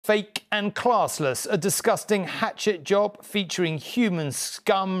Fake and classless, a disgusting hatchet job featuring human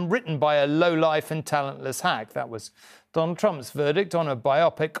scum written by a lowlife and talentless hack. That was Donald Trump's verdict on a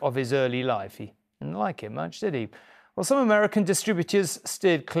biopic of his early life. He didn't like it much, did he? Well, some American distributors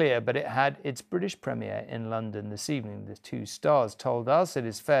steered clear, but it had its British premiere in London this evening. The two stars told us it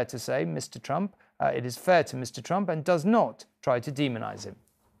is fair to say Mr. Trump, it is fair to Mr. Trump and does not try to demonize him.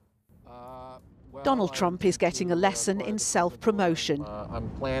 Donald Trump is getting a lesson in self-promotion. I'm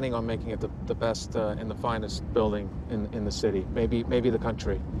planning on making it the best and the finest building in the city, maybe the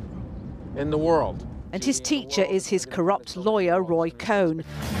country, in the world. And his teacher is his corrupt lawyer, Roy Cohn.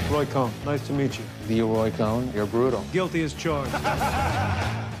 Roy Cohn, nice to meet you. The Roy Cohn, you're brutal. Guilty as charged.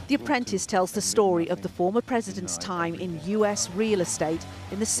 The Apprentice tells the story of the former president's time in US real estate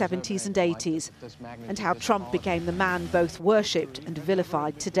in the 70s and 80s, and how Trump became the man both worshipped and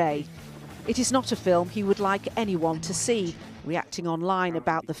vilified today. It is not a film he would like anyone to see, reacting online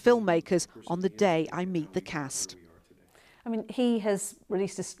about the filmmakers on the day I meet the cast. I mean, he has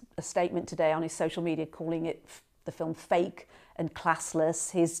released a statement today on his social media calling it the film fake and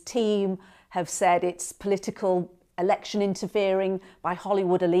classless. His team have said it's political election interfering by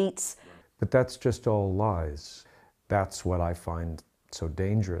Hollywood elites. But that's just all lies. That's what I find so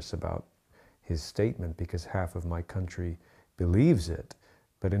dangerous about his statement, because half of my country believes it.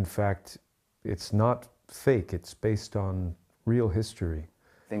 But in fact, it's not fake, it's based on real history.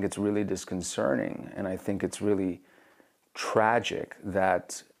 I think it's really disconcerting, and I think it's really tragic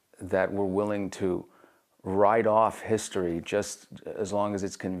that we're willing to write off history just as long as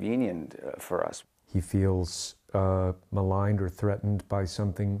it's convenient for us. He feels maligned or threatened by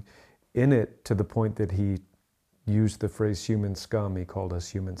something in it, to the point that he used the phrase human scum. He called us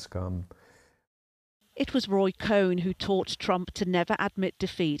human scum. It was Roy Cohn who taught Trump to never admit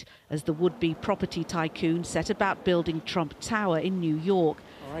defeat as the would-be property tycoon set about building Trump Tower in New York.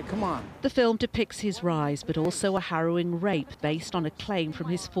 All right, come on. The film depicts his rise, but also a harrowing rape based on a claim from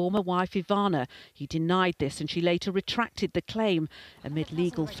his former wife Ivana. He denied this and she later retracted the claim. Amid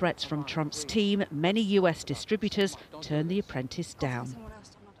legal threats from Trump's team, many US distributors turned The Apprentice down.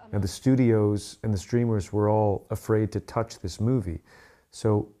 And the studios and the streamers were all afraid to touch this movie.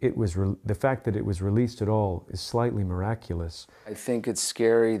 So the fact that it was released at all is slightly miraculous. I think it's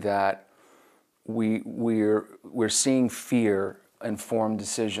scary that we're seeing fear inform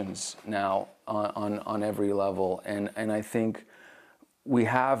decisions now on every level, and I think we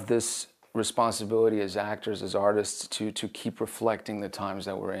have this responsibility as actors, as artists, to keep reflecting the times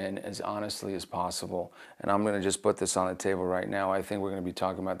that we're in as honestly as possible. And I'm going to just put this on the table right now. I think we're going to be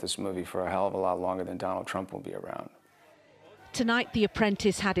talking about this movie for a hell of a lot longer than Donald Trump will be around. Tonight, The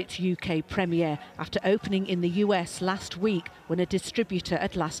Apprentice had its UK premiere after opening in the US last week, when a distributor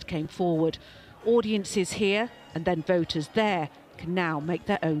at last came forward. Audiences here and then voters there can now make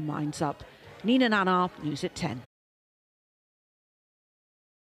their own minds up. Nina Nanar, News at 10.